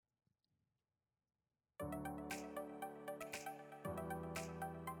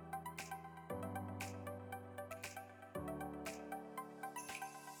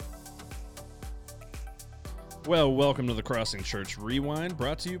Well, welcome to the Crossing Church Rewind,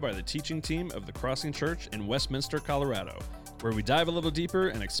 brought to you by the teaching team of the Crossing Church in Westminster, Colorado, where we dive a little deeper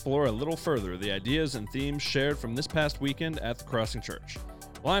and explore a little further the ideas and themes shared from this past weekend at the Crossing Church.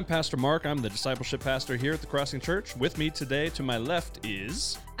 Well, I'm Pastor Mark. I'm the discipleship pastor here at the Crossing Church. With me today to my left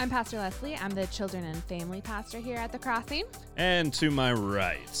is... I'm Pastor Leslie. I'm the children and family pastor here at the Crossing. And to my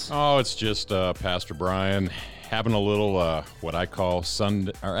right... Oh, it's just Pastor Brian having a little, what I call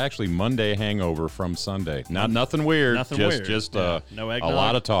Sunday, or actually Monday hangover from Sunday. Nothing weird. Nothing just, weird. Just no a eggnog?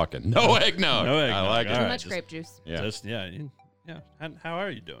 lot of talking. No eggnog. No eggnog. I like it. Too All right, much grape juice. Yeah. Yeah. How are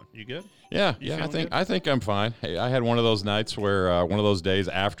you doing? You good? Yeah. You I feeling think good? I think I'm fine. Hey, I had one of those nights where one of those days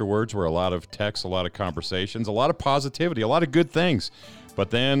afterwards where a lot of texts, a lot of conversations, a lot of positivity, a lot of good things. But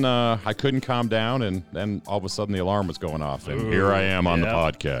then I couldn't calm down, and then all of a sudden the alarm was going off, and here I am on the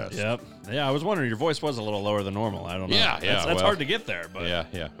podcast. Yep. Yeah, I was wondering, your voice was a little lower than normal. I don't know. Yeah, That's well, hard to get there, but...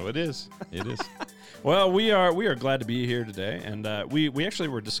 Yeah. Well, it is. It is. Well, we are glad to be here today, and we actually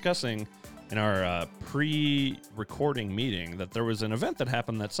were discussing in our pre-recording meeting that there was an event that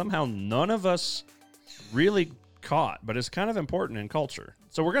happened that somehow none of us really caught, but it's kind of important in culture.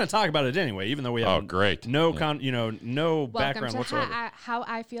 So we're going to talk about it anyway, even though we have great. no Welcome background to whatsoever. how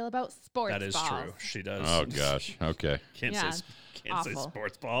I feel about sports That is balls. true. She does. Oh gosh. Okay. Can't Yeah, say awful.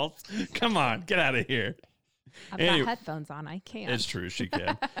 sports balls. Come on, get out of here. I've Anyway. got headphones on. I can't. It's true, she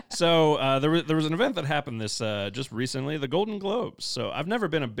can. So there was an event that happened this just recently, the Golden Globes. So I've never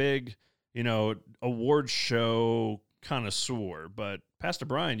been a big, award show connoisseur, but Pastor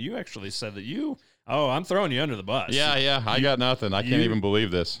Brian, you actually said that I'm throwing you under the bus. Yeah. I got nothing. I can't even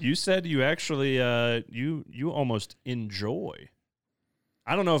believe this. You said you actually you almost enjoy.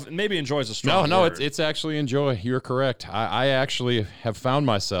 I don't know if maybe enjoy is a strong No, word. it's actually enjoy. You're correct. I actually have found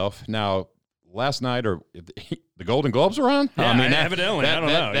myself now. Last night, or the Golden Globes were on. Yeah, evidently, I don't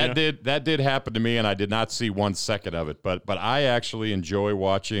know. That did happen to me, and I did not see 1 second of it. But I actually enjoy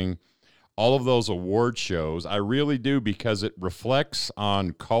watching all of those award shows. I really do, because it reflects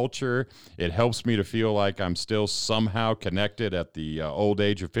on culture. It helps me to feel like I'm still somehow connected at the old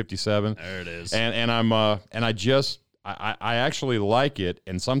age of 57. There it is. And I actually like it,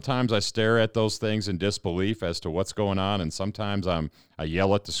 and sometimes I stare at those things in disbelief as to what's going on, and sometimes I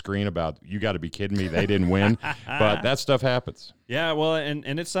yell at the screen about, you got to be kidding me, they didn't win. But that stuff happens. Yeah, well,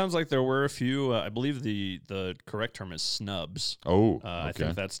 and it sounds like there were a few. I believe the correct term is snubs. Oh, okay. I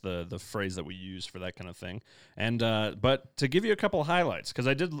think that's the phrase that we use for that kind of thing. And but to give you a couple of highlights, because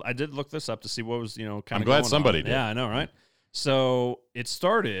I did look this up to see what was kind of. I'm glad somebody on. did. Yeah, I know, right? So it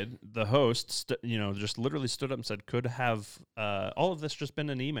started. The host, just literally stood up and said, "Could have all of this just been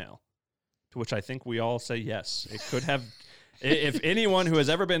an email?" To which I think we all say yes. It could have. If anyone who has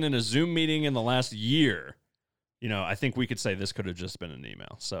ever been in a Zoom meeting in the last year, I think we could say this could have just been an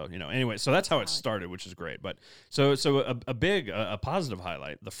email. So, anyway, so that's how it started, which is great. But so a big positive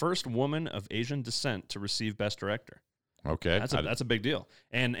highlight: the first woman of Asian descent to receive Best Director. Okay. That's a big deal.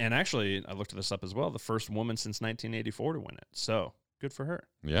 And actually, I looked this up as well. The first woman since 1984 to win it. So good for her.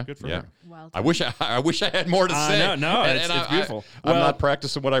 Yeah. Good for yeah. her. Well I wish I had more to say. No, it's beautiful. I'm not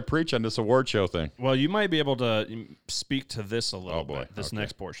practicing what I preach on this award show thing. Well, you might be able to speak to this a little boy. bit, this Okay.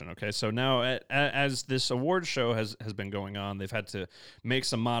 next portion, okay? So now, as this award show has been going on, they've had to make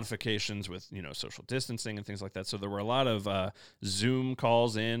some modifications with, social distancing and things like that. So there were a lot of Zoom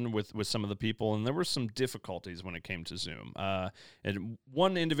calls in with some of the people, and there were some difficulties when it came to Zoom. And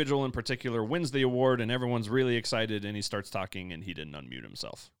one individual in particular wins the award, and everyone's really excited, and he starts talking, and he didn't unmute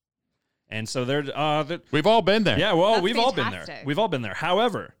himself. And so We've all been there. yeah, well, That's we've all been there. fantastic. We've all been there.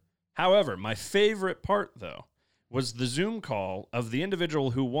 However, my favorite part, though, was the Zoom call of the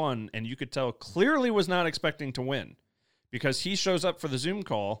individual who won, and you could tell clearly was not expecting to win, because he shows up for the Zoom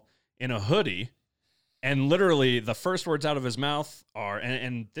call in a hoodie, and literally the first words out of his mouth are,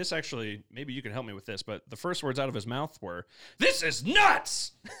 and this actually, maybe you can help me with this, but the first words out of his mouth were, "This is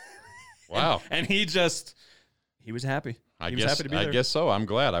nuts!" Wow. And he was happy. He was happy to be there. I guess so. I'm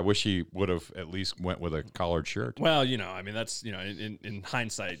glad. I wish he would have at least went with a collared shirt. Well, that's, in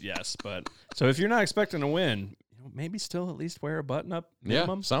hindsight, yes. But so if you're not expecting to win, maybe still at least wear a button-up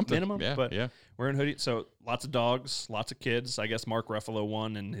minimum. Yeah, something. Minimum, Yeah, but yeah. wearing hoodie. So lots of dogs, lots of kids. I guess Mark Ruffalo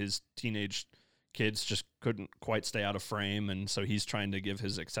won, and his teenage kids just couldn't quite stay out of frame, and so he's trying to give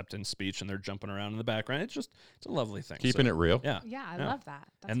his acceptance speech, and they're jumping around in the background. It's a lovely thing. Keeping it real. Yeah. Yeah, I love that.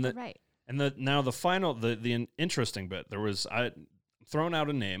 That's And right. And the final, the interesting bit, there was, I thrown out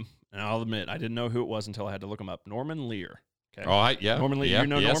a name, and I'll admit, I didn't know who it was until I had to look him up. Norman Lear. Okay. Oh, Norman Lear. Yeah, You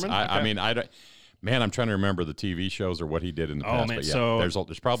know yes. Norman? I Okay. mean, I don't. Man, I'm trying to remember the TV shows or what he did in the past. Man, But yeah, so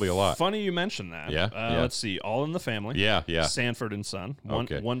there's probably a lot. Funny you mentioned that. Yeah, yeah. Let's see. All in the Family. Yeah, yeah. Sanford and Son.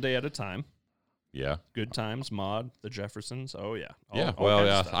 Okay. One Day at a Time. Yeah. Good Times, Maude, The Jeffersons. Oh, yeah. Yeah. All Well, kinds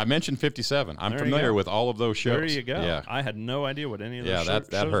of stuff. I mentioned 57. I'm There you familiar go. with all of those shows. There you go. Yeah. I had no idea what any of those Yeah,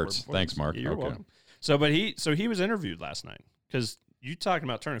 that shows hurts. were before Thanks, this. Mark. You're Okay. welcome. So he was interviewed last night because you talking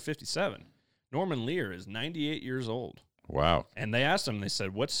about turning 57. Norman Lear is 98 years old. Wow. And they asked him, they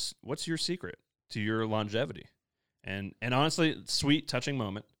said, what's your secret to your longevity? And honestly, sweet, touching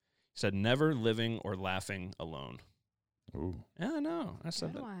moment. He said, never living or laughing alone. Ooh. Yeah, I know. I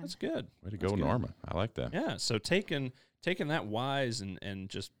said, Good one. that's good. Way to That's go, good. Norman. I like that. Yeah, so taking that wise and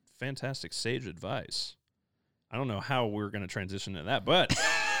just fantastic sage advice. I don't know how we're going to transition to that, but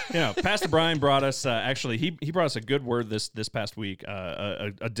Pastor Brian brought us actually he brought us a good word this past week,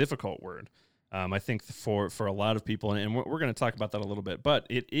 a difficult word. I think for a lot of people, and we're going to talk about that a little bit, but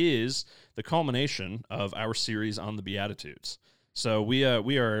it is the culmination of our series on the Beatitudes. So we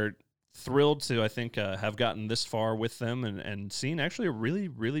are thrilled to, I think, have gotten this far with them and seen actually a really,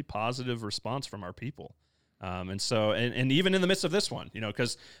 really positive response from our people. And so, and even in the midst of this one,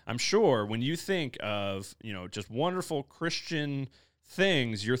 because I'm sure when you think of, just wonderful Christian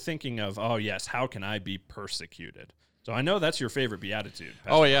things, you're thinking of, oh yes, how can I be persecuted? So I know that's your favorite beatitude. Pastor.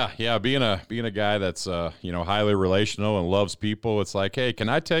 Oh yeah. Being a guy that's highly relational and loves people, it's like, hey, can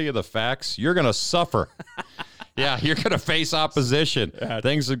I tell you the facts? You're gonna suffer. Yeah, you're gonna face opposition.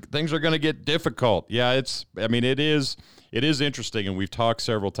 Things are gonna get difficult. Yeah, it is interesting, and we've talked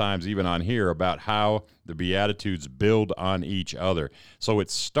several times, even on here, about how the Beatitudes build on each other. So it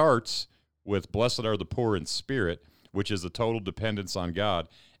starts with blessed are the poor in spirit, which is a total dependence on God,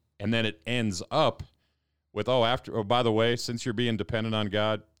 and then it ends up with, by the way, since you're being dependent on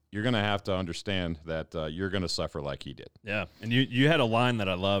God, you're going to have to understand that you're going to suffer like he did. Yeah, and you had a line that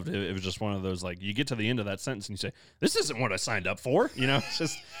I loved. It was just one of those, like, you get to the end of that sentence and you say, this isn't what I signed up for.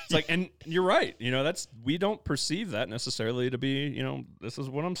 It's like, and you're right. We don't perceive that necessarily to be, this is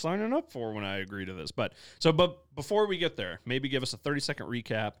what I'm signing up for when I agree to this. But before we get there, maybe give us a 30-second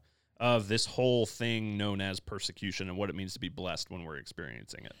recap of this whole thing known as persecution and what it means to be blessed when we're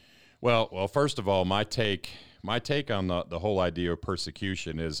experiencing it. Well, first of all, my take on the whole idea of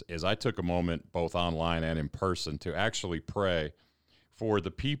persecution is I took a moment, both online and in person, to actually pray for the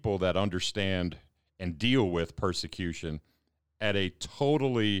people that understand and deal with persecution at a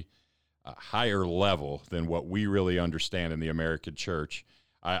totally higher level than what we really understand in the American church.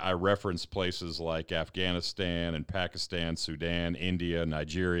 I reference places like Afghanistan and Pakistan, Sudan, India,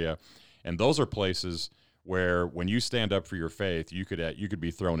 Nigeria, and those are places where when you stand up for your faith, you could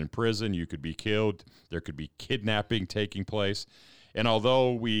be thrown in prison, you could be killed, there could be kidnapping taking place. And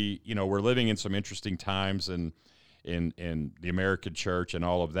although we're living in some interesting times in the American church and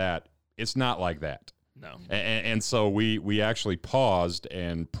all of that, it's not like that. No. And so we actually paused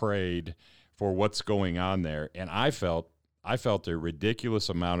and prayed for what's going on there. And I felt a ridiculous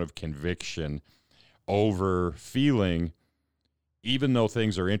amount of conviction over feeling, even though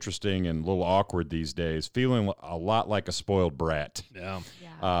things are interesting and a little awkward these days, feeling a lot like a spoiled brat. Yeah.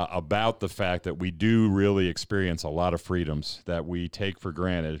 About the fact that we do really experience a lot of freedoms that we take for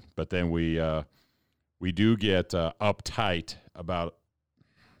granted, but then we do get uptight about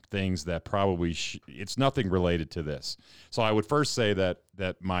things that probably it's nothing related to this. So I would first say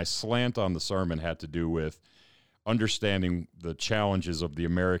that my slant on the sermon had to do with understanding the challenges of the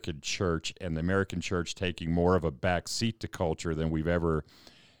American church and the American church taking more of a back seat to culture than we've ever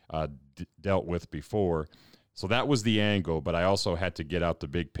dealt with before. So that was the angle, but I also had to get out the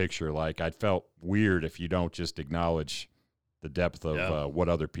big picture. Like, I felt weird if you don't just acknowledge the depth of what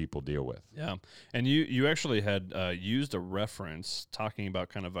other people deal with. Yeah. And you actually had used a reference talking about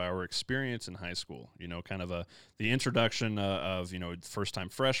kind of our experience in high school, kind of the introduction of, first-time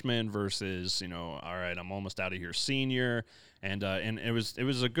freshman versus, all right, I'm almost out of here senior. And it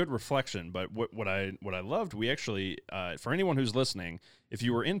was a good reflection. But what I loved, we actually, for anyone who's listening, if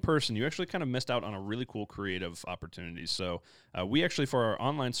you were in person, you actually kind of missed out on a really cool creative opportunity. So we actually, for our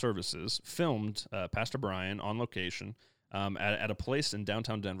online services, filmed Pastor Brian on location at a place in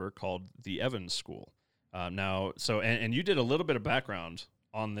downtown Denver called the Evans School. And you did a little bit of background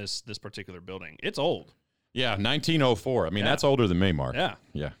on this particular building. It's old. Yeah, 1904. I mean, that's older than me, Mark.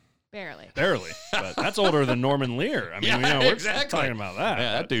 Yeah. Barely. But that's older than Norman Lear. I mean, we're talking about that.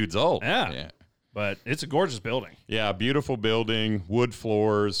 Yeah, that dude's old. Yeah. But it's a gorgeous building. Yeah, beautiful building, wood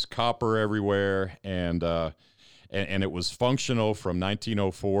floors, copper everywhere, and it was functional from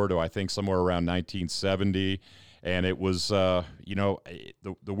 1904 to I think somewhere around 1970. And it was, the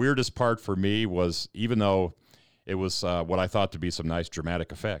weirdest part for me was, even though it was what I thought to be some nice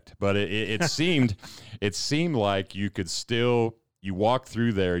dramatic effect, but it seemed like you walk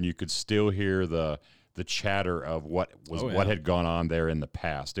through there and you could still hear the chatter of what had gone on there in the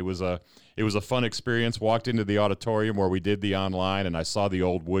past. It was a it was a fun experience. Walked into the auditorium where we did the online, and I saw the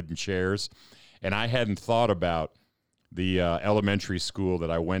old wooden chairs, and I hadn't thought about the elementary school that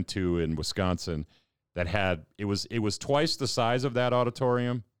I went to in Wisconsin that had it was twice the size of that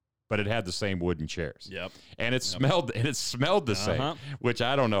auditorium, but it had the same wooden chairs. Yep. And it smelled the same, which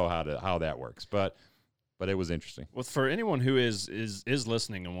I don't know how that works, but it was interesting. Well, for anyone who is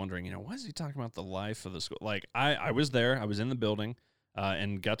listening and wondering, why is he talking about the life of the school? Like I was there, I was in the building,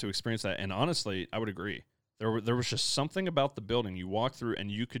 and got to experience that. And honestly, I would agree. There was just something about the building. You walk through and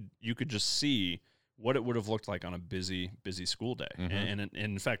you could just see what it would have looked like on a busy school day. Mm-hmm. And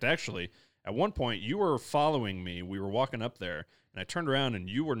in fact, actually, at one point you were following me. We were walking up there, and I turned around and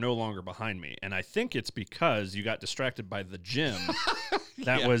you were no longer behind me. And I think it's because you got distracted by the gym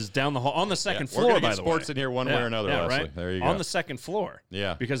that was down the hall on the second floor. We're gonna by get the sports way. in here one way or another. Yeah, Leslie. right. There you go. On the second floor.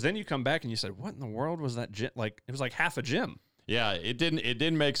 Yeah. Because then you come back and you said, "What in the world was that gym?" Like it was like half a gym. Yeah, it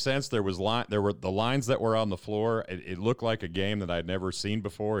didn't make sense. There were the lines that were on the floor. It looked like a game that I'd never seen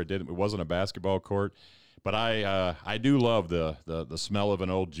before. It wasn't a basketball court. But I do love the smell of an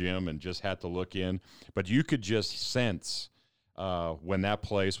old gym and just had to look in. But you could just sense when that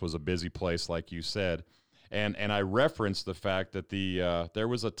place was a busy place, like you said. And I referenced the fact that there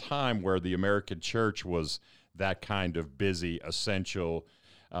was a time where the American church was that kind of busy, essential,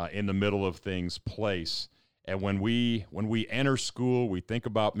 in the middle of things place. And when we enter school, we think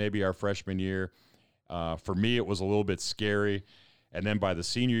about maybe our freshman year. For me, it was a little bit scary. And then by the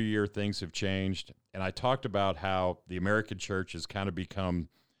senior year, things have changed. And I talked about how the American church has kind of become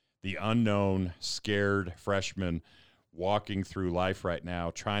the unknown, scared freshman walking through life right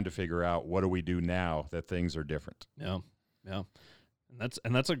now, trying to figure out what do we do now that things are different. Yeah.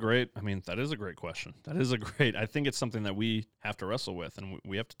 And that's a great, that is a great question. I think it's something that we have to wrestle with and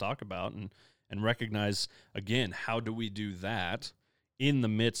we have to talk about and recognize, again, how do we do that in the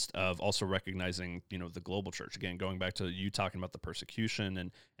midst of also recognizing, the global church. Again, going back to you talking about the persecution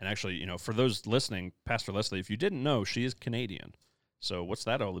and actually, for those listening, Pastor Leslie, if you didn't know, she is Canadian. So what's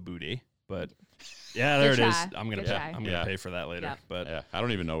that, Ola Booty? But yeah, there it is. I'm gonna pay for that later. Yep. But yeah, I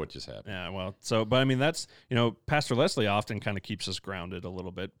don't even know what just happened. Yeah, well, but that's Pastor Leslie often kind of keeps us grounded a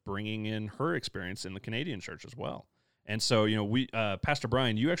little bit, bringing in her experience in the Canadian church as well. And so we Pastor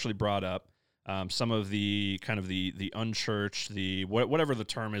Brian, you actually brought up some of the kind of the unchurched, the whatever the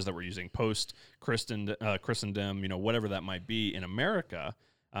term is that we're using, post Christendom, whatever that might be in America.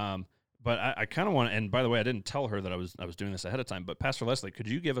 But I kind of want to, and by the way, I didn't tell her that I was doing this ahead of time. But Pastor Leslie, could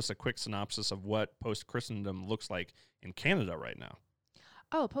you give us a quick synopsis of what post Christendom looks like in Canada right now?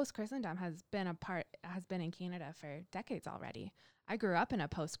 Oh, post Christendom has been in Canada for decades already. I grew up in a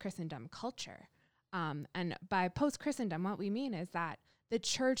post Christendom culture, and by post Christendom, what we mean is that the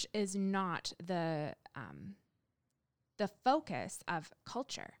church is not the focus of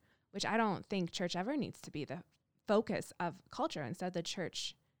culture, which I don't think church ever needs to be the focus of culture. Instead, the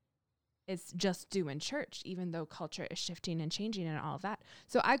church is just doing church, even though culture is shifting and changing and all of that.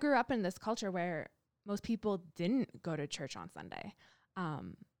 So I grew up in this culture where most people didn't go to church on Sunday,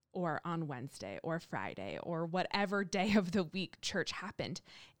 or on Wednesday or Friday or whatever day of the week church happened.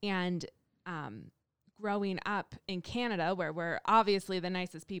 And growing up in Canada, where we're obviously the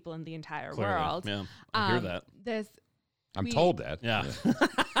nicest people in the entire world. Yeah, I hear that. I'm told that. Yeah.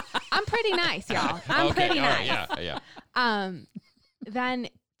 I'm pretty nice, y'all. I'm pretty nice. Right, yeah. Then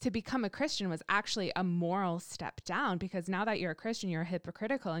to become a Christian was actually a moral step down, because now that you're a Christian, you're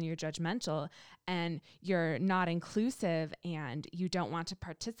hypocritical and you're judgmental and you're not inclusive and you don't want to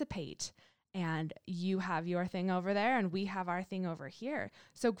participate. And you have your thing over there and we have our thing over here.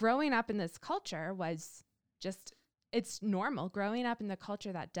 So growing up in this culture was just, it's normal. Growing up in the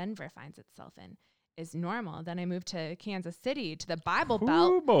culture that Denver finds itself in is normal. Then I moved to Kansas City, to the Bible Belt.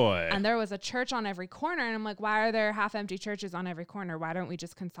 Oh boy. And there was a church on every corner. And I'm like, why are there half-empty churches on every corner? Why don't we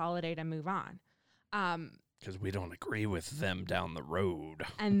just consolidate and move on? Because we don't agree with them down the road.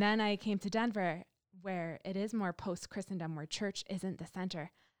 And then I came to Denver, where it is more post-Christendom, where church isn't the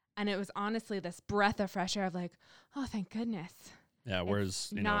center. And it was honestly this breath of fresh air of like, oh, thank goodness. Yeah, whereas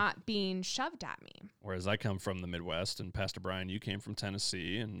it's not being shoved at me. Whereas I come from the Midwest, and Pastor Brian, you came from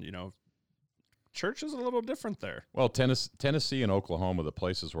Tennessee, and church is a little different there. Well, Tennessee and Oklahoma, the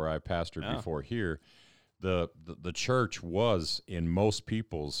places where I pastored before here, the church was in most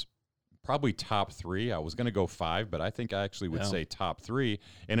people's probably top three. I was going to go five, but I think I actually would say top three.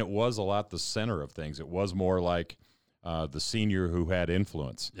 And it was a lot the center of things. It was more like the senior who had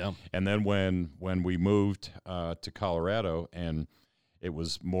influence. Yeah. And then when we moved to Colorado and it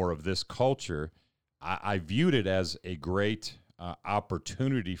was more of this culture, I viewed it as a great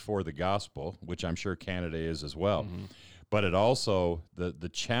opportunity for the gospel, which I'm sure Canada is as well. Mm-hmm. but it also, the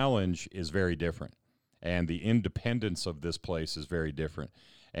challenge is very different, and the independence of this place is very different.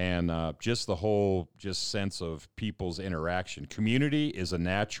 And just the whole sense of people's interaction. Community is a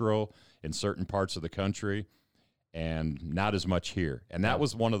natural in certain parts of the country, and not as much here. And that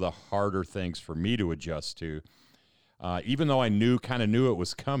was one of the harder things for me to adjust to. Even though I kind of knew it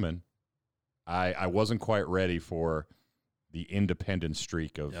was coming, I wasn't quite ready for the independent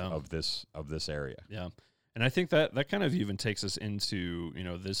streak of this area. Yeah. And I think that kind of even takes us into,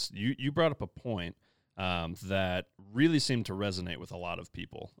 this, you brought up a point that really seemed to resonate with a lot of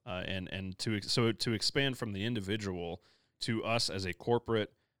people. And to expand from the individual to us as a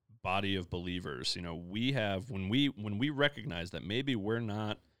corporate body of believers, we have, when we recognize that maybe we're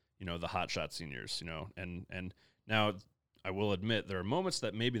not, the hotshot seniors, and now I will admit there are moments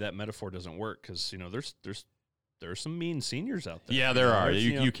that maybe that metaphor doesn't work, because, there are some mean seniors out there. Yeah, there are.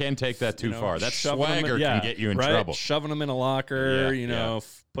 You can take that too far. That swagger can get you in trouble. Shoving them in a locker,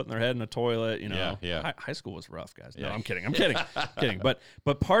 putting their head in a toilet. High school was rough, guys. No, I'm kidding. I'm kidding.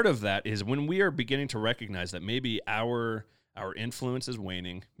 But part of that is when we are beginning to recognize that maybe our influence is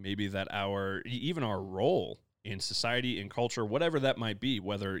waning, maybe that even our role in society, in culture, whatever that might be,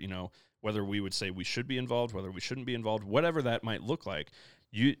 whether we would say we should be involved, whether we shouldn't be involved, whatever that might look like.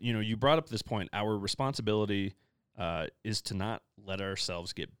 You brought up this point. Our responsibility is to not let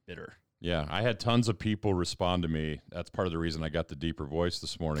ourselves get bitter. Yeah, I had tons of people respond to me. That's part of the reason I got the deeper voice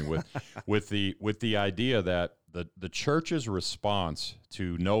this morning with the idea that the church's response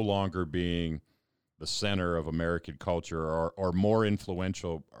to no longer being the center of American culture or more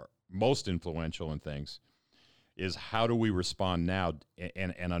influential, or most influential in things, is how do we respond now?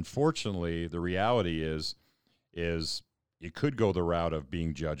 And unfortunately, the reality is it could go the route of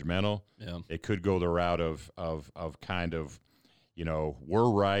being judgmental. Yeah. It could go the route of kind of, we're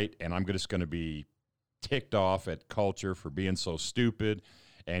right, and I'm just going to be ticked off at culture for being so stupid,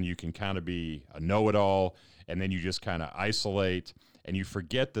 and you can kind of be a know-it-all, and then you just kind of isolate, and you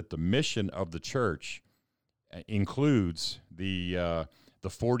forget that the mission of the church includes the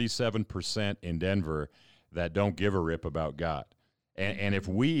 47% in Denver that don't give a rip about God. And if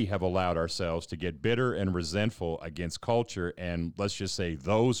we have allowed ourselves to get bitter and resentful against culture and, let's just say,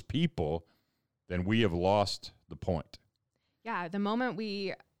 those people, then we have lost the point. Yeah, the moment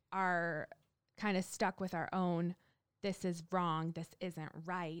we are kind of stuck with our own, this is wrong, this isn't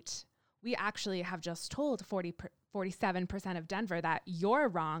right, we actually have just told 47% of Denver that you're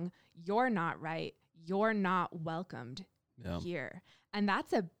wrong, you're not right, you're not welcomed here. And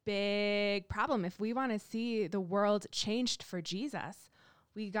that's a big problem. If we want to see the world changed for Jesus,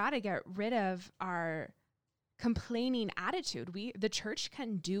 we got to get rid of our complaining attitude. The church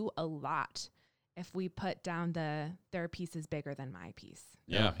can do a lot if we put down their piece is bigger than my piece.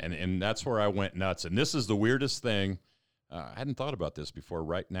 Yeah, and that's where I went nuts. And this is the weirdest thing. I hadn't thought about this before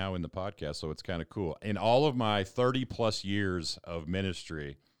right now in the podcast, so it's kind of cool. In all of my 30-plus years of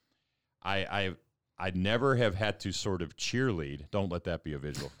ministry, I'd never have had to sort of cheerlead. Don't let that be a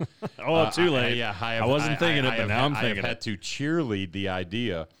visual. Too late. I wasn't thinking it, but now I'm thinking it. I have had to cheerlead the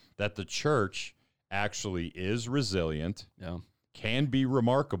idea that the church actually is resilient, can be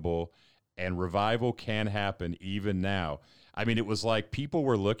remarkable, and revival can happen even now. I mean, it was like people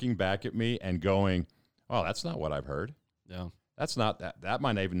were looking back at me and going, "Oh, that's not what I've heard. Yeah, that's not that. That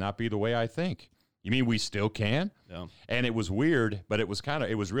might even not be the way I think." You mean we still can? Yeah. And it was weird, but it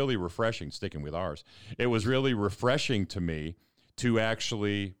was really refreshing, sticking with ours. It was really refreshing to me to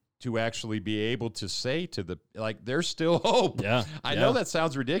actually be able to say to there's still hope. Yeah. I know that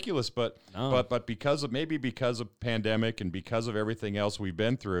sounds ridiculous, but because of pandemic and because of everything else we've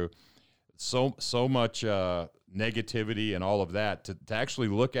been through, so much negativity and all of that, to actually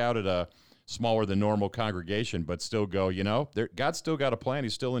look out at a smaller than normal congregation, but still go, God's still got a plan.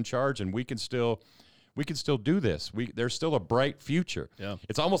 He's still in charge, and we can still do this. There's still a bright future. Yeah.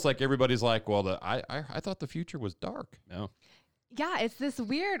 It's almost like everybody's like, well, I thought the future was dark. Yeah. Yeah, it's this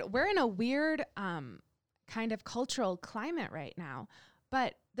we're in a weird kind of cultural climate right now,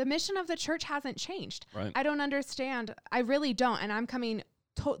 but the mission of the church hasn't changed. Right. I don't understand. I really don't. And I'm coming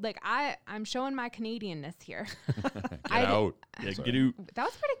I'm showing my Canadianness here. Get out. Yeah, that was pretty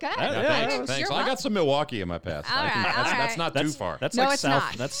good. Thanks. I got some Milwaukee in my past. That's not too far. That's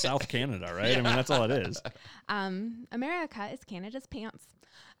that's South Canada, right? I mean, that's all it is. America is Canada's pants.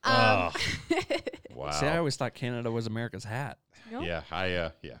 Wow. See, I always thought Canada was America's hat. Nope. Yeah, All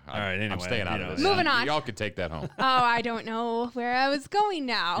right, anyway, I'm staying out of this. Moving on. Y'all can take that home. Oh, I don't know where I was going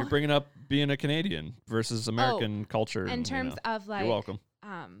now. You're bringing up being a Canadian versus American culture. In terms of you're welcome.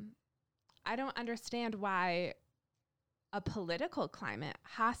 I don't understand why a political climate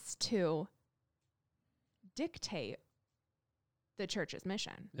has to dictate the church's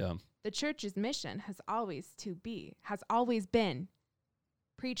mission. Yeah. The church's mission has always been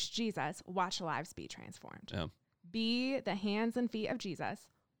preach Jesus, watch lives be transformed. Yeah. Be the hands and feet of Jesus,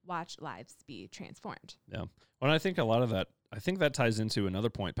 watch lives be transformed. Yeah. Well, I think a lot of that, I think that ties into another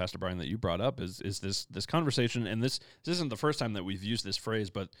point, Pastor Brian, that you brought up is this conversation, and this isn't the first time that we've used this phrase,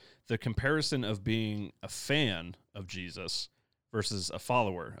 but the comparison of being a fan of Jesus versus a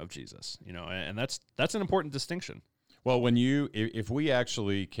follower of Jesus, and that's an important distinction. Well, if we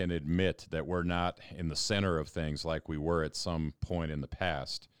actually can admit that we're not in the center of things like we were at some point in the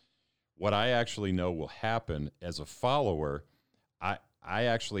past, what I actually know will happen as a follower, I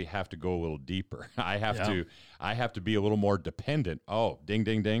actually have to go a little deeper. I have to be a little more dependent. Oh, ding,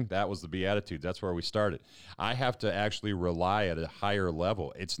 ding, ding. That was the Beatitudes. That's where we started. I have to actually rely at a higher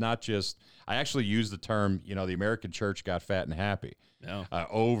level. It's not just, I actually use the term, the American church got fat and happy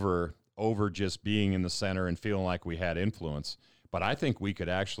over just being in the center and feeling like we had influence. But I think we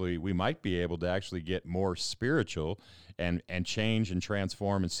might be able to actually get more spiritual and change and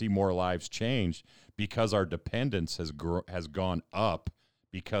transform and see more lives change because our dependence has gone up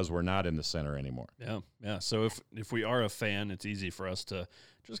because we're not in the center anymore. Yeah. So if we are a fan, it's easy for us to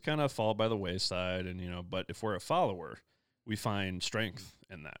just kind of fall by the wayside, but if we're a follower, we find strength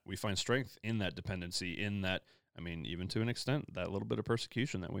in that. We find strength in that dependency, in that, even to an extent, that little bit of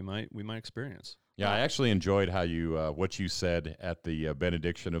persecution that we might experience. Yeah, I actually enjoyed how you what you said at the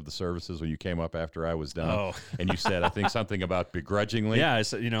benediction of the services when you came up after I was done. Oh. And you said, I think, something about begrudgingly. Yeah, I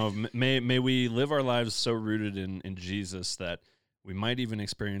said, may we live our lives so rooted in Jesus that we might even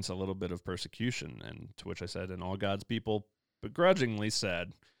experience a little bit of persecution. And to which I said, and all God's people begrudgingly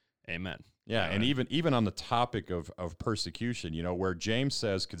said, amen. Yeah, and even on the topic of persecution, where James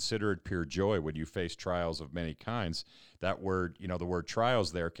says, consider it pure joy when you face trials of many kinds, that word, the word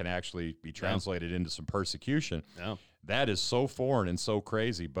trials there can actually be translated into some persecution. Yeah. That is so foreign and so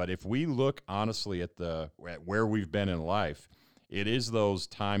crazy. But if we look honestly at where we've been in life, it is those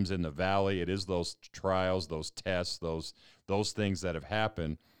times in the valley, it is those trials, those tests, those things that have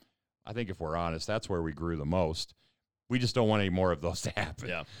happened. I think if we're honest, that's where we grew the most. We just don't want any more of those to happen.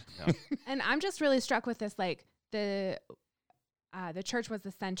 Yeah. And I'm just really struck with this, like the church was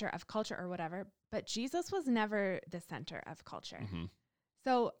the center of culture or whatever, but Jesus was never the center of culture. Mm-hmm.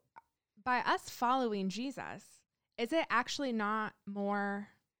 So by us following Jesus, is it actually not more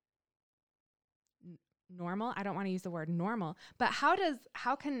normal? I don't want to use the word normal, but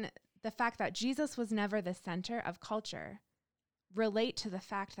how can the fact that Jesus was never the center of culture relate to the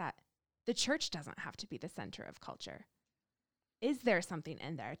fact that the church doesn't have to be the center of culture? Is there something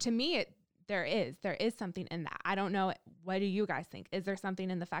in there? To me, there is something in that. I don't know. What do you guys think? Is there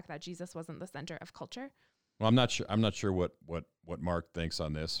something in the fact that Jesus wasn't the center of culture? Well, I'm not sure what Mark thinks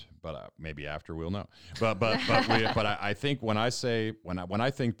on this, but maybe after we'll know. But I think when I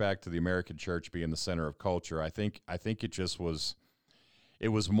think back to the American church being the center of culture, I think it just was. It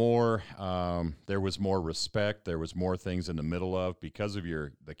was more. There was more respect. There was more things in the middle of because of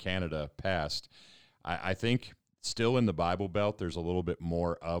the Canada past. I think still in the Bible Belt, there's a little bit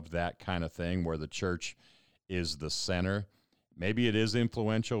more of that kind of thing where the church is the center. Maybe it is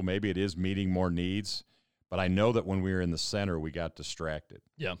influential. Maybe it is meeting more needs. But I know that when we were in the center, we got distracted.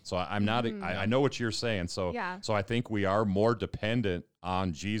 Yeah. So I'm not. I know what you're saying. So So I think we are more dependent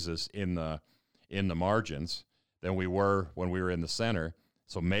on Jesus in the margins than we were when we were in the center.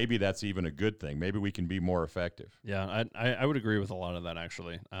 So maybe that's even a good thing. Maybe we can be more effective. Yeah, I would agree with a lot of that,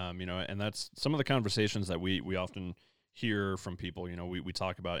 actually. And that's some of the conversations that we often hear from people. We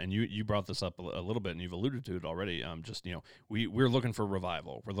talk about, and you brought this up a little bit, and you've alluded to it already. We're looking for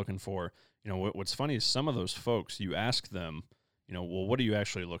revival. We're looking for, what's funny is some of those folks, you ask them, well, what are you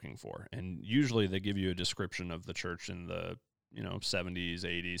actually looking for? And usually they give you a description of the church in the, 70s,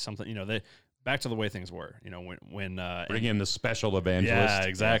 80s, something, they back to the way things were, when bring in the special evangelist. Yeah,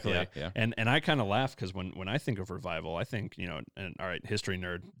 exactly. Yeah. And I kind of laugh because when I think of revival, I think, and all right, history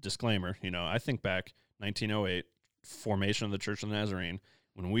nerd disclaimer, I think back 1908, formation of the Church of the Nazarene,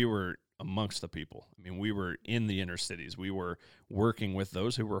 when we were amongst the people. We were in the inner cities. We were working with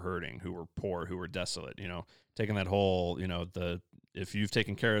those who were hurting, who were poor, who were desolate, taking that whole, if you've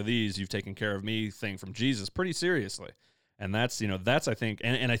taken care of these, you've taken care of me thing from Jesus pretty seriously. And that's I think,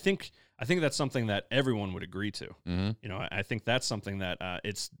 and I think that's something that everyone would agree to. Mm-hmm. I think that's something that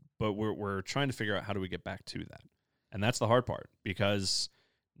but we're trying to figure out how do we get back to that. And that's the hard part, because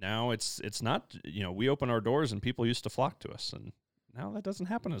now it's not, we open our doors and people used to flock to us, and now that doesn't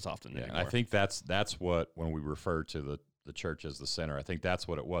happen as often anymore. I think that's what, when we refer to the church as the center, I think that's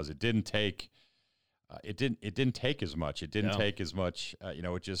what it was. It didn't take it didn't take as much. It didn't take as much,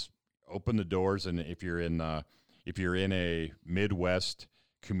 it just opened the doors. And if if you're in a Midwest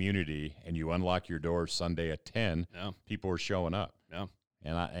community and you unlock your doors Sunday at 10, people are showing up. Yeah.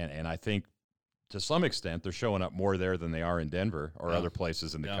 And I think to some extent they're showing up more there than they are in Denver or other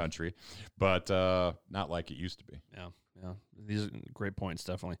places in the country, but not like it used to be. Yeah. Yeah, these are great points,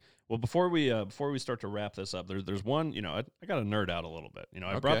 definitely. Well, before we start to wrap this up, there's one, I got to nerd out a little bit.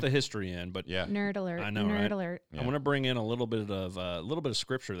 I brought the history in, but nerd alert. I know, nerd right? alert. I want to bring in a little bit of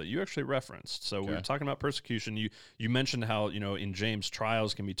scripture that you actually referenced. So we were talking about persecution. You mentioned how in James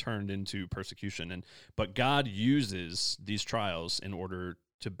trials can be turned into persecution, but God uses these trials in order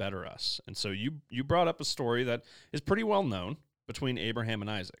to better us. And so you brought up a story that is pretty well known between Abraham and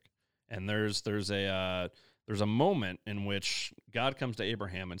Isaac, and there's a moment in which God comes to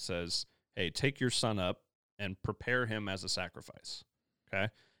Abraham and says, hey, take your son up and prepare him as a sacrifice, okay?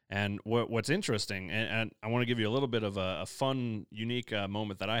 And what's interesting, and I want to give you a little bit of a fun, unique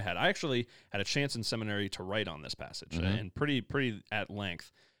moment that I had. I actually had a chance in seminary to write on this passage, and pretty at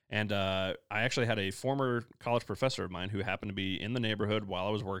length. And I actually had a former college professor of mine who happened to be in the neighborhood while I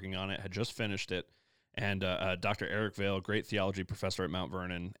was working on it, had just finished it, and Dr. Eric Vail, great theology professor at Mount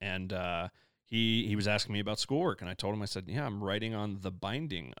Vernon, and He was asking me about schoolwork, and I told him, I said, yeah, I'm writing on the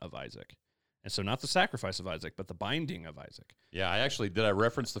binding of Isaac. And so not the sacrifice of Isaac, but the binding of Isaac. Yeah, did I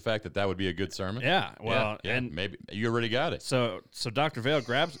reference the fact that would be a good sermon? Yeah, well, yeah, and maybe you already got it. So Dr. Vail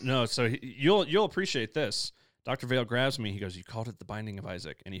you'll appreciate this. Dr. Vail grabs me, he goes, you called it the binding of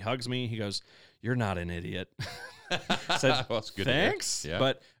Isaac. And he hugs me, he goes, you're not an idiot. Said, well, that's good. Thanks. Yeah.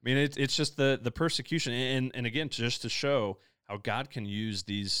 But I mean, it's just the persecution. And again, just to show how God can use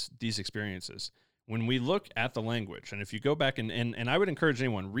these experiences. When we look at the language, and if you go back and I would encourage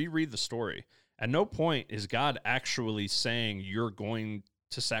anyone, reread the story. At no point is God actually saying you're going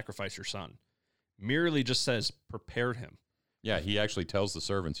to sacrifice your son. Merely just says, prepare him. Yeah, he actually tells the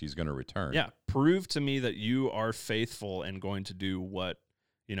servants he's going to return. Yeah, prove to me that you are faithful and going to do what,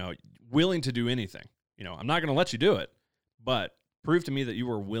 willing to do anything. I'm not going to let you do it, but prove to me that you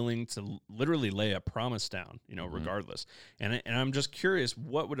are willing to literally lay a promise down, regardless. And I'm just curious,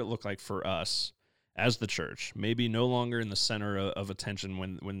 what would it look like for us as the church, maybe no longer in the center of attention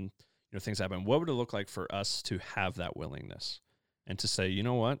when things happen? What would it look like for us to have that willingness and to say, you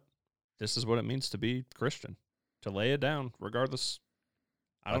know what, this is what it means to be Christian, to lay it down regardless?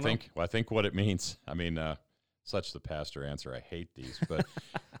 I think what it means, such the pastor answer, I hate these, but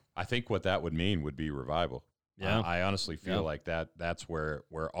I think what that would mean would be revival. Yeah, I honestly feel like that's where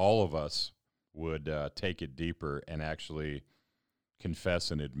all of us would take it deeper and actually confess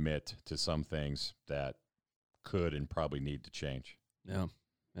and admit to some things that could and probably need to change. Yeah.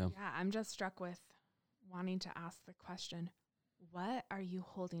 Yeah, I'm just struck with wanting to ask the question, what are you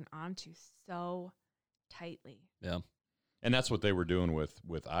holding on to so tightly? Yeah. And that's what they were doing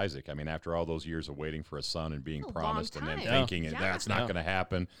with Isaac. After all those years of waiting for a son and being promised and then thinking that's not going to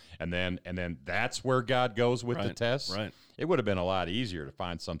happen. And then that's where God goes with the test. Right. It would have been a lot easier to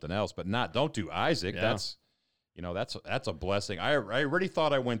find something else, but don't do Isaac. Yeah. That's a blessing. I already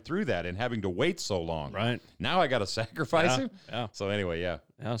thought I went through that and having to wait so long. Right. Now I got to sacrifice him. Yeah. So anyway, yeah.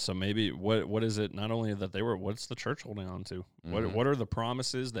 Yeah. So maybe what is it? Not only that what's the church holding on to? Mm-hmm. What are the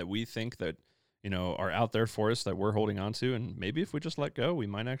promises that we think that are out there for us that we're holding on to? And maybe if we just let go, we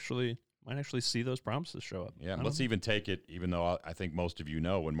might actually see those promises show up. Yeah. Let's even take it, even though I think most of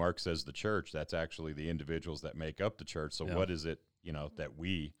when Mark says the church, that's actually the individuals that make up the church. So what is it, that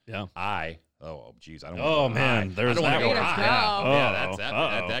we, I don't man, there's that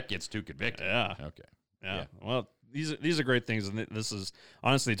one. That gets too convicting. Yeah. Okay. Yeah. Well, these are great things, and this is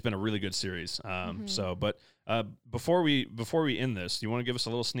honestly, it's been a really good series. So, but before we end this, do you want to give us a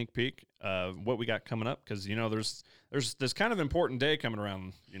little sneak peek of what we got coming up? Because there's this kind of important day coming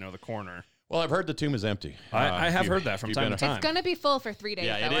around the corner. Well, I've heard the tomb is empty. I have heard that from time to time. It's going to be full for 3 days.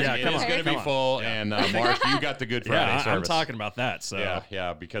 Yeah, it is. It is going to be full. And Mark, you got the Good Friday service. I'm talking about that. So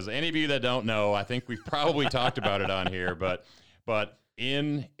yeah. Because any of you that don't know, I think we've probably talked about it on here. But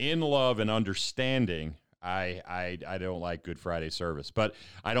in love and understanding, I don't like Good Friday service, but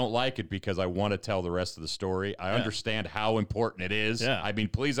I don't like it because I want to tell the rest of the story. I understand how important it is. Yeah.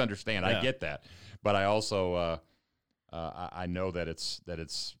 Please understand. I get that, but I also I know that it's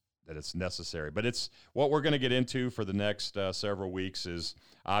necessary. But it's what we're going to get into for the next several weeks. Is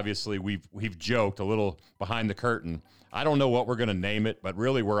obviously we've joked a little behind the curtain. I don't know what we're going to name it, but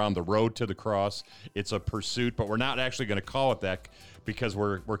really we're on the road to the cross. It's a pursuit, but we're not actually going to call it that because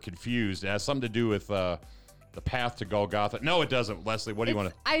we're confused. It has something to do with the path to Golgotha. No, it doesn't. Leslie, what do you want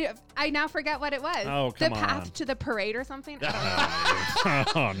to? I now forget what it was. Oh, come on. The path to the parade or something?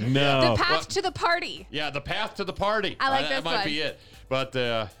 Oh, no. The path to the party. Yeah, the path to the party. I like this That might one. be it. But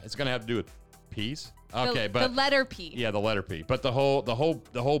it's going to have to do with peace. Okay, the but letter P. yeah, the letter P. But the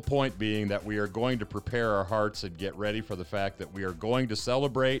whole point being that we are going to prepare our hearts and get ready for the fact that we are going to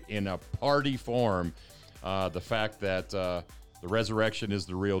celebrate in a party form the fact that the resurrection is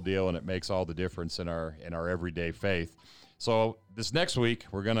the real deal, and it makes all the difference in our everyday faith. So this next week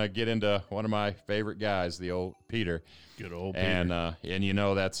we're gonna get into one of my favorite guys, the old Peter. Good old Peter. And you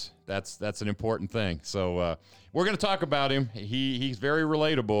know that's an important thing. So we're gonna talk about him. He's very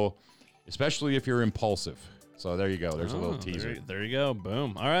relatable, especially if you're impulsive. So there you go. There's a little teaser. There you go.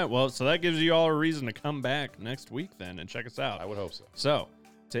 Boom. All right. Well, so that gives you all a reason to come back next week then and check us out. I would hope so. So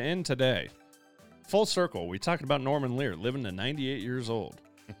to end today, full circle, we talked about Norman Lear living to 98 years old.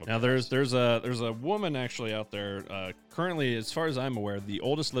 Now there's a woman actually out there currently, as far as I'm aware, the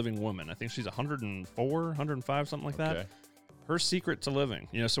oldest living woman. I think she's 104, 105, something like that. Her secret to living.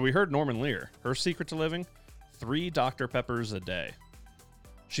 So we heard Norman Lear. Her secret to living, 3 Dr. Peppers a day.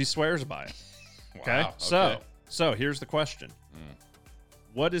 She swears by it. Okay? Wow, okay. So here's the question.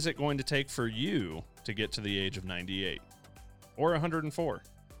 What is it going to take for you to get to the age of 98 or 104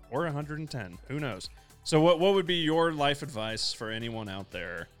 or 110? Who knows? So what would be your life advice for anyone out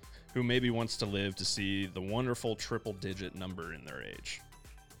there who maybe wants to live to see the wonderful triple-digit number in their age?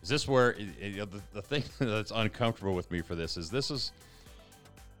 Is this where the thing that's uncomfortable with me for this is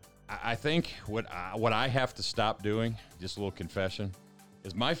I think what I have to stop doing, just a little confession,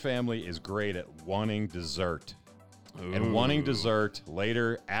 is my family is great at wanting dessert. Ooh. And wanting dessert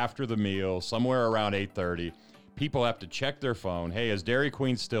later after the meal, somewhere around 8:30, people have to check their phone. Hey, is Dairy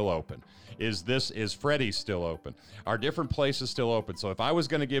Queen still open? Is Freddy's still open? Are different places still open? So if I was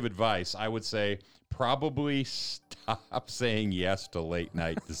going to give advice, I would say probably stop saying yes to late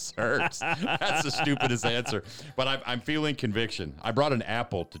night desserts. That's the stupidest answer. But I'm feeling conviction. I brought an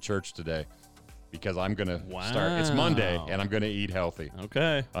apple to church today because I'm going to start. It's Monday, and I'm going to eat healthy.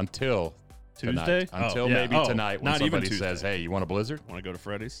 Okay. Until Tuesday? Until maybe tonight when somebody says, hey, you want a Blizzard? Want to go to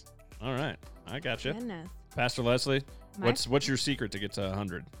Freddy's? All right. I got you. Goodness. Pastor Leslie, what's your secret to get to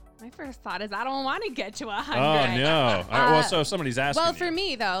 100? My first thought is I don't want to get to 100. Oh, no. All right, well, so if somebody's asking Well, for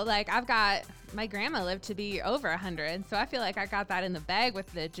me, though, I've got my grandma lived to be over 100, so I feel like I got that in the bag with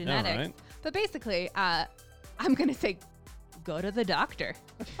the genetics. Right. But basically, I'm going to say go to the doctor.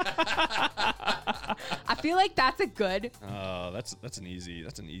 I feel like that's a good. Oh, that's an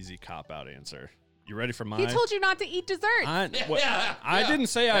easy cop-out answer. You ready for mine? He told you not to eat dessert. I didn't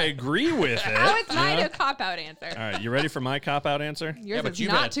say I agree with it. How is mine a cop-out answer? All right, you ready for my cop-out answer? Yours is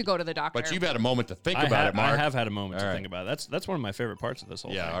not to go to the doctor. But you've had a moment to think about it, Mark. I have had a moment to think about it. That's one of my favorite parts of this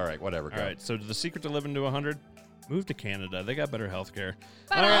whole thing. Yeah, all right, whatever. All right, so the secret to living to 100, move to Canada. They got better health care.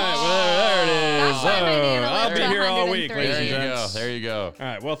 But All right, well, there it is. That's why my nana I'll lived be to here all week, 103. ladies and There you go. gents. There you go. All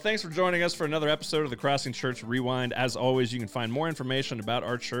right. Well, thanks for joining us for another episode of the Crossing Church Rewind. As always, you can find more information about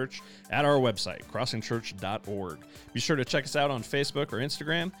our church at our website, crossingchurch.org. Be sure to check us out on Facebook or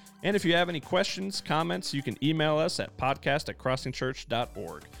Instagram. And if you have any questions, comments, you can email us at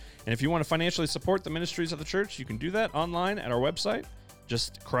podcast@crossingchurch.org. And if you want to financially support the ministries of the church, you can do that online at our website,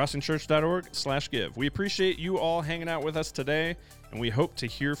 just crossingchurch.org/give. We appreciate you all hanging out with us today, and we hope to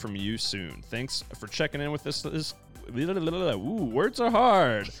hear from you soon. Thanks for checking in with this. Words are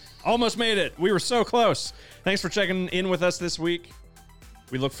hard. Almost made it. We were so close. Thanks for checking in with us this week.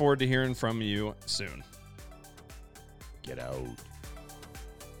 We look forward to hearing from you soon. Get out.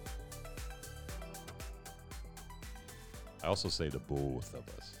 I also say the both of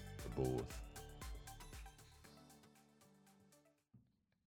us. The both.